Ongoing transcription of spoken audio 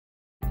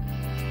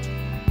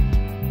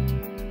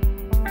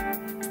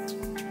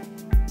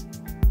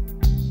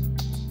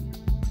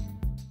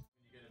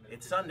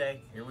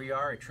Sunday, here we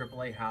are at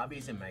AAA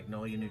Hobbies in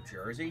Magnolia, New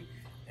Jersey,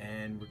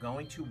 and we're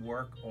going to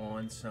work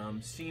on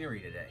some scenery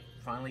today.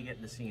 Finally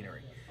getting the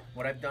scenery.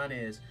 What I've done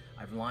is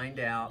I've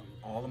lined out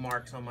all the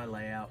marks on my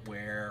layout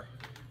where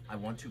I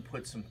want to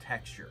put some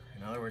texture.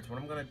 In other words, what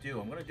I'm going to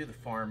do the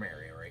farm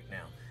area right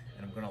now,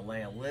 and I'm going to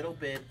lay a little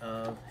bit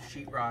of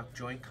sheetrock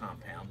joint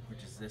compound,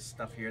 which is this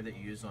stuff here that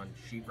you use on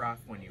sheetrock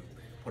when you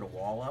put a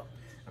wall up.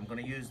 I'm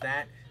going to use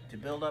that to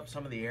build up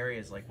some of the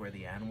areas like where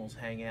the animals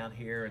hang out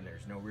here and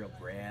there's no real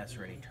grass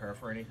or any turf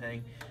or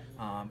anything.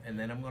 And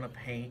then I'm going to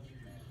paint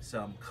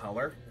some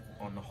color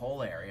on the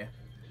whole area,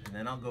 and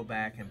then I'll go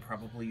back and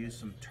probably use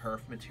some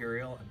turf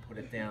material and put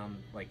it down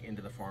like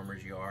into the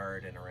farmer's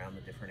yard and around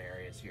the different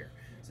areas here.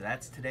 So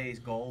that's today's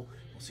goal.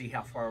 We'll see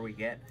how far we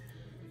get.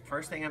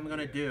 First thing I'm going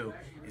to do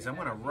is I'm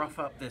going to rough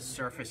up this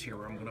surface here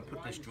where I'm going to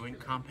put this joint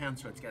compound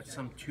so it's got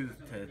some tooth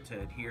to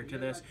adhere to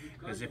this,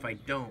 because if I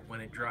don't, when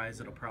it dries,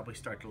 it'll probably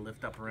start to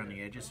lift up around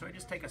the edges. So I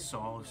just take a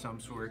saw of some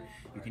sort.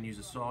 You can use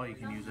a saw, you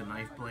can use a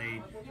knife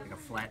blade, like a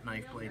flat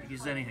knife blade, you can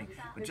use anything.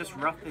 But just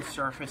rough this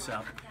surface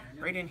up.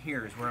 Right in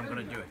here is where I'm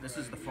going to do it. This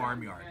is the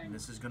farmyard, and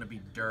this is going to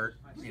be dirt,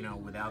 you know,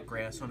 without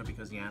grass on it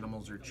because the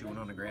animals are chewing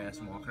on the grass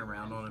and walking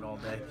around on it all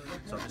day.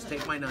 So I'll just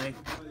take my knife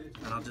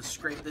and I'll just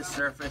scrape this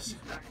surface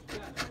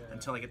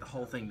until I get the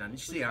whole thing done. You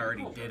see I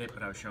already did it,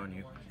 but I was showing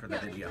you for the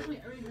video.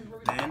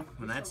 Then,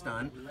 when that's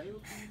done,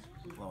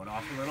 blow it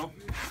off a little.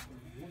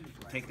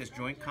 Take this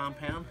joint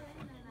compound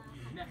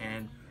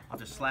and I'll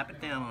just slap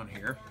it down on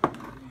here.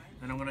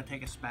 Then I'm going to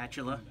take a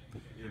spatula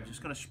and I'm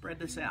just going to spread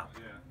this out.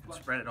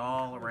 Spread it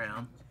all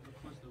around.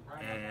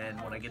 And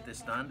when I get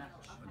this done,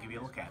 I'll give you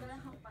a look at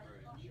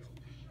it.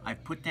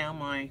 I've put down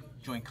my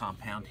joint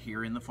compound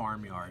here in the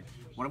farmyard.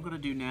 What I'm going to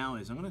do now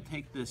is I'm going to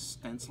take this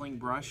stenciling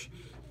brush,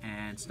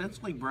 and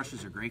stenciling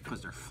brushes are great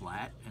because they're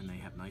flat and they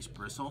have nice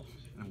bristle,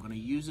 and I'm going to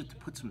use it to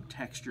put some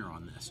texture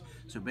on this.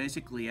 So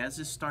basically, as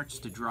this starts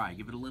to dry,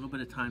 give it a little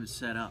bit of time to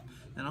set up,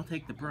 then I'll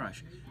take the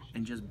brush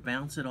and just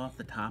bounce it off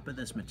the top of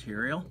this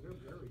material.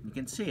 You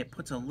can see it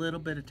puts a little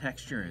bit of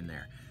texture in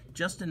there,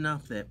 just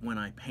enough that when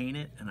I paint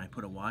it and I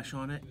put a wash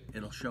on it,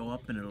 it'll show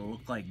up and it'll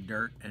look like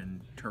dirt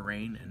and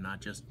terrain and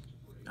not just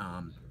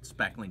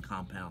speckling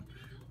compound.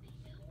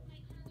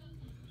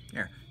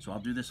 There, so I'll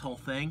do this whole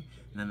thing,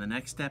 and then the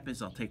next step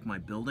is I'll take my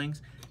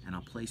buildings and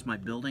I'll place my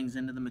buildings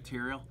into the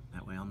material.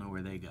 That way I'll know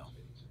where they go.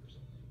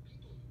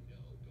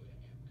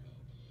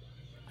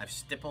 I've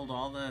stippled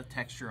all the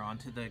texture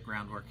onto the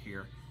groundwork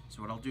here.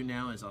 So what I'll do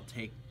now is I'll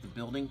take the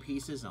building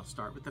pieces, I'll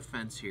start with the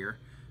fence here,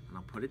 and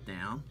I'll put it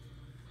down.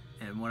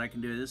 And what I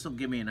can do, this will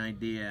give me an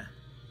idea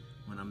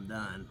when I'm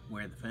done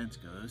where the fence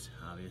goes,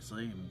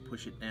 obviously, and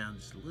push it down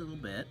just a little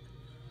bit.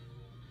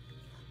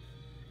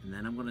 And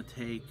then I'm going to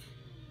take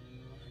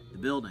the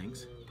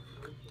buildings,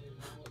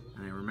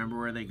 and I remember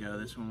where they go.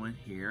 This one went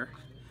here.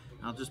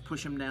 I'll just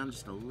push them down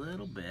just a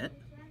little bit,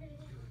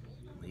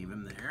 leave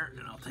them there,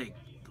 and I'll take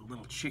the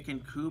little chicken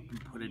coop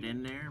and put it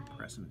in there and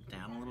press them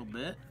down a little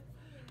bit.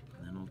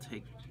 And then I'll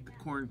take the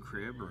corn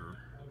crib or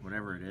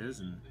whatever it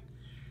is and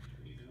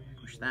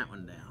push that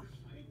one down.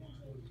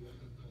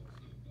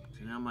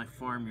 So now my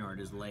farmyard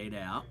is laid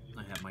out.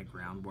 I have my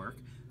groundwork.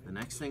 The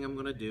next thing I'm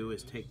going to do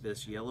is take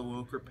this yellow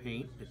ochre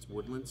paint. It's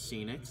Woodland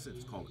Scenics.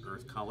 It's called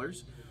Earth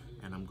Colors.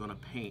 And I'm going to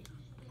paint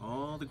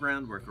all the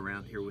groundwork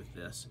around here with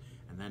this.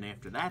 And then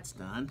after that's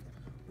done,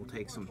 we'll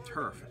take some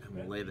turf and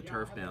we'll lay the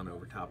turf down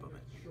over top of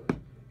it.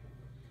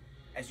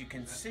 As you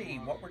can see,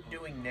 what we're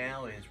doing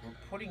now is we're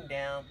putting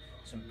down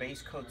some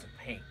base coats of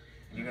paint.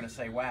 And you're going to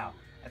say, wow,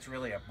 that's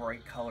really a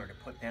bright color to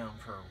put down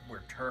for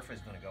where turf is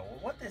going to go. Well,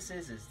 what this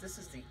is this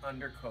is the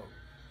undercoat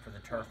for the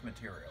turf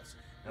materials.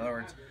 In other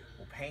words,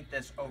 we'll paint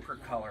this ochre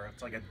color,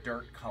 it's like a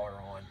dirt color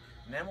on,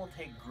 and then we'll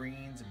take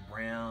greens and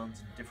browns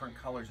and different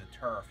colors of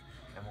turf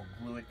and we'll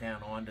glue it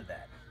down onto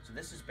that. So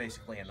this is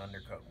basically an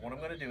undercoat. What I'm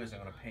going to do is I'm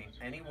going to paint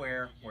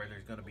anywhere where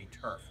there's going to be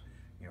turf,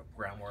 you know,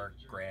 groundwork,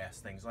 grass,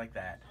 things like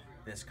that,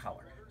 this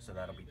color. So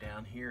that'll be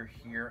down here,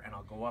 here, and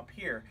I'll go up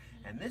here.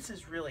 And this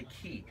is really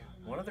key.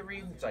 One of the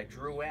reasons I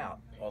drew out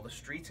all the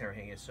streets and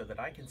everything is so that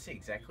I can see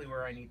exactly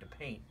where I need to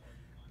paint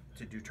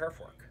to do turf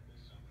work.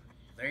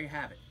 There you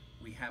have it.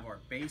 We have our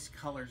base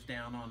colors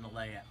down on the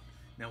layout.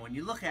 Now when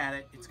you look at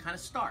it, it's kind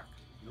of stark.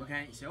 You look at it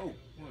and you say, oh,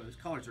 those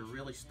colors are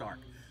really stark.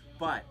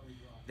 But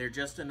they're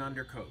just an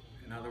undercoat.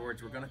 In other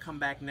words, we're going to come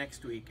back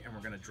next week and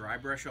we're going to dry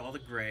brush all the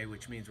gray,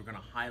 which means we're going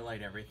to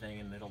highlight everything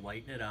and it'll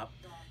lighten it up.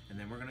 And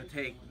then we're going to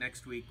take,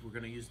 next week, we're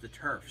going to use the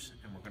turfs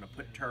and we're going to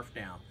put turf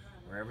down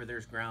wherever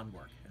there's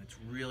groundwork. And it's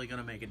really going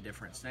to make a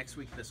difference. Next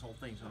week, this whole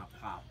thing's going to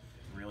pop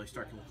and really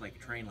start to look like a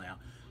train layout.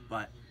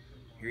 But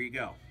here you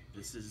go.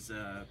 This is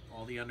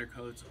all the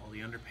undercoats, all the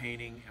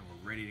underpainting, and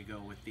we're ready to go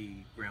with the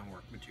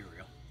groundwork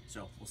material.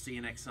 So we'll see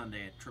you next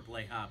Sunday at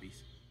AAA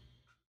Hobbies.